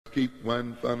keep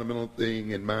one fundamental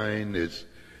thing in mind, is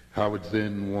Howard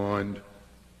Zinn warned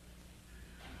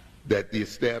that the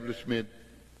establishment,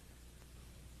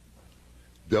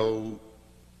 though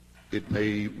it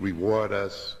may reward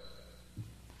us,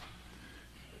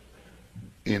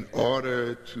 in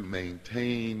order to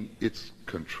maintain its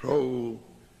control,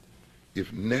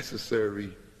 if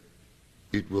necessary,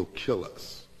 it will kill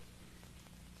us.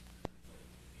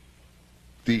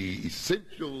 The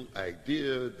essential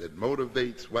idea that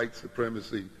motivates white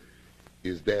supremacy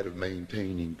is that of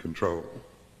maintaining control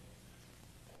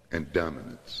and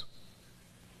dominance.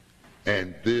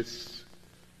 And this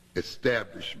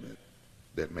establishment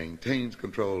that maintains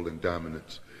control and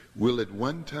dominance will at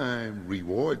one time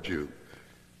reward you,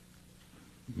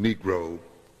 Negro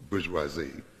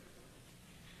bourgeoisie,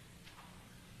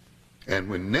 and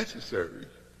when necessary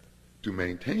to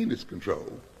maintain its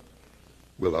control,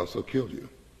 will also kill you.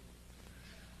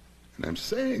 And I'm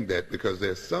saying that because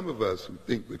there's some of us who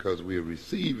think because we are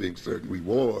receiving certain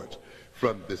rewards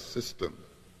from this system,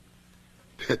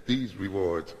 that these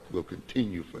rewards will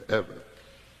continue forever.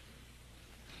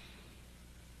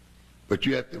 But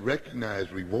you have to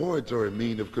recognize rewards are a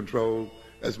mean of control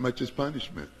as much as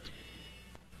punishment.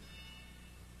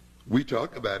 We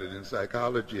talk about it in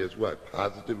psychology as what?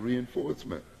 Positive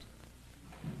reinforcement.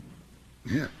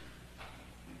 Yeah.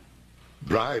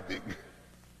 Bribing.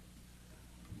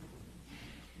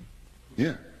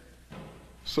 Yeah.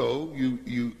 So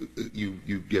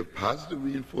you give positive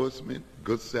reinforcement,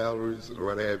 good salaries and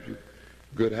what have you,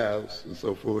 good house and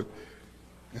so forth,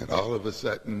 and all of a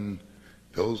sudden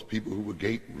those people who were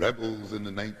gate rebels in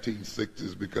the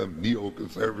 1960s become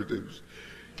neoconservatives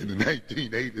in the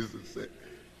 1980s and say,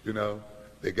 you know,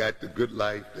 they got the good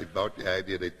life, they bought the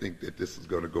idea, they think that this is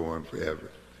going to go on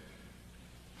forever.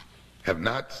 Have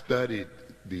not studied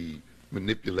the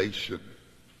manipulation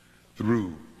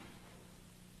through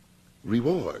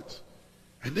rewards.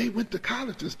 And they went to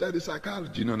college to study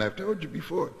psychology. You know, and I've told you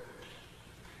before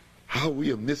how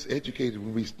we are miseducated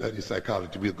when we study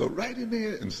psychology. We'll go right in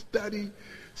there and study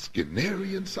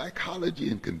Skinnerian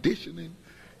psychology and conditioning.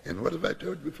 And what have I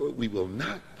told you before? We will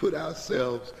not put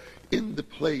ourselves in the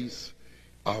place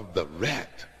of the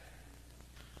rat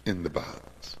in the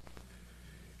box.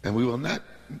 And we will not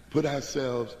put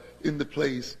ourselves in the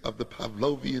place of the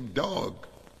Pavlovian dog.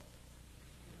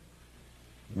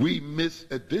 We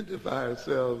misidentify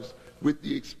ourselves with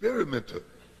the experimenter.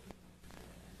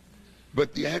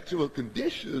 But the actual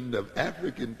condition of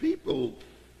African people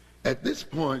at this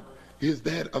point is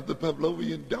that of the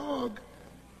Pavlovian dog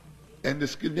and the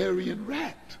Skinnerian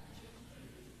rat,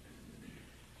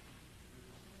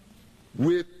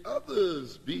 with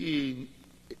others being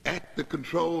at the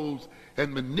controls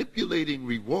and manipulating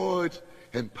rewards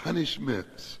and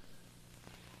punishments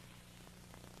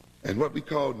and what we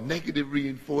call negative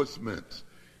reinforcements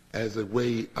as a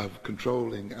way of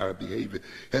controlling our behavior.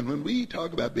 And when we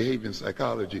talk about behavior in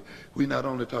psychology, we not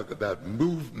only talk about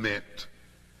movement,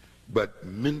 but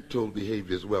mental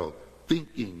behavior as well,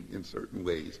 thinking in certain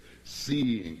ways,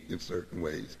 seeing in certain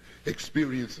ways,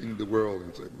 experiencing the world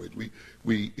in certain ways.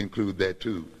 We include that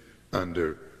too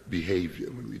under behavior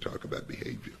when we talk about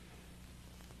behavior.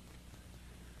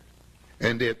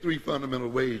 And there are three fundamental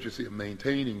ways, you see, of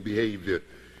maintaining behavior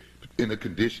in a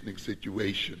conditioning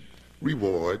situation.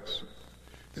 Rewards,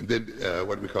 and then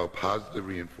what we call positive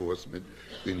reinforcement.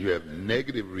 Then you have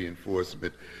negative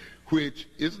reinforcement, which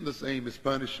isn't the same as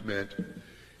punishment.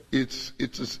 It's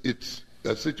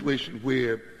a situation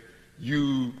where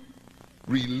you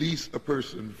release a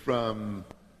person from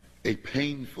a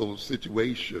painful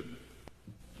situation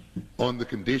on the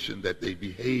condition that they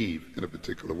behave in a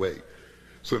particular way.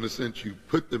 So in a sense, you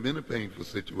put them in a painful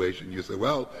situation. You say,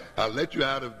 well, I'll let you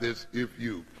out of this if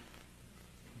you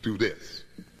do this.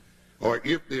 Or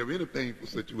if they're in a painful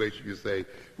situation, you say,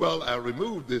 well, I'll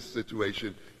remove this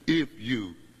situation if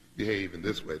you behave in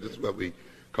this way. This is what we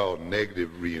call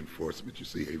negative reinforcement. You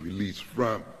see, a release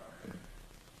from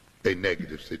a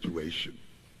negative situation,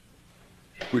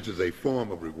 which is a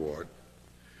form of reward.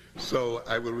 So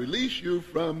I will release you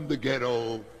from the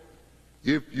ghetto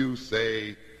if you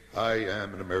say, I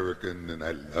am an American and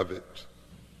I love it.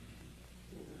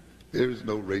 There is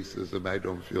no racism. I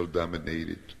don't feel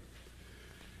dominated.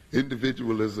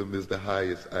 Individualism is the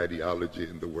highest ideology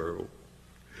in the world.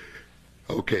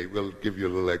 Okay, we'll give you a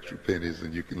little extra pennies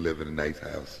and you can live in a nice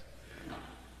house.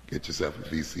 Get yourself a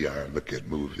VCR and look at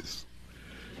movies.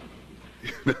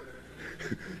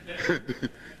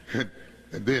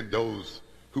 And then those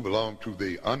who belong to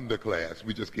the underclass,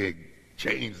 we just can't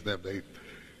change them.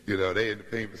 They're in a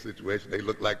painful situation. They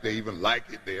look like they even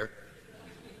like it there.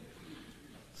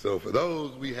 So for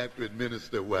those, we have to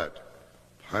administer what?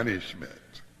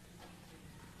 punishment.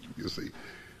 You see.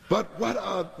 But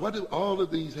what do all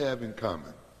of these have in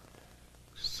common?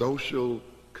 Social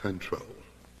control.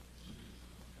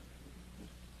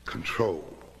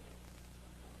 Control.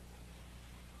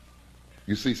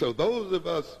 You see, so those of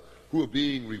us who are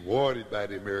being rewarded by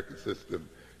the American system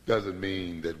doesn't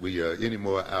mean that we are any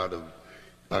more out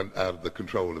of the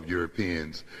control of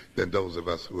Europeans than those of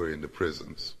us who are in the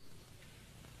prisons.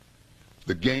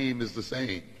 The game is the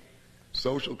same.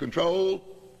 Social control,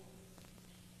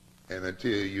 and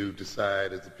until you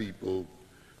decide as a people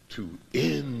to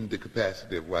end the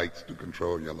capacity of whites to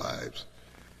control your lives,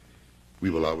 we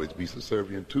will always be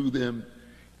subservient to them.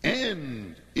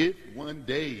 And if one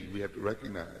day we have to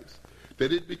recognize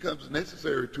that it becomes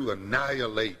necessary to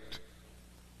annihilate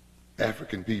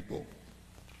African people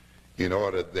in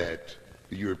order that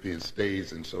the European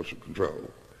stays in social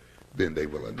control, then they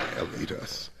will annihilate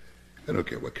us. I don't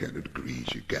care what kind of degrees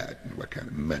you got and what kind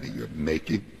of money you're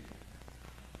making.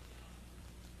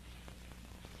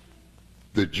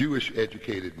 The Jewish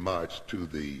educated march to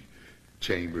the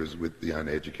chambers with the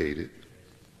uneducated.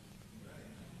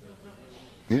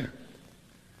 Yeah.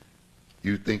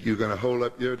 You think you're going to hold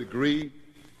up your degree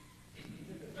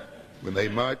when they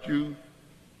march you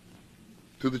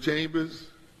to the chambers?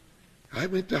 I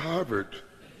went to Harvard.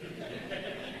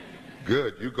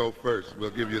 Good, you go first. We'll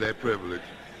give you that privilege.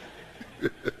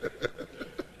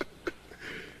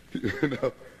 You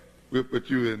know, we'll put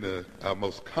you in our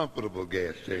most comfortable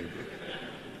gas chamber.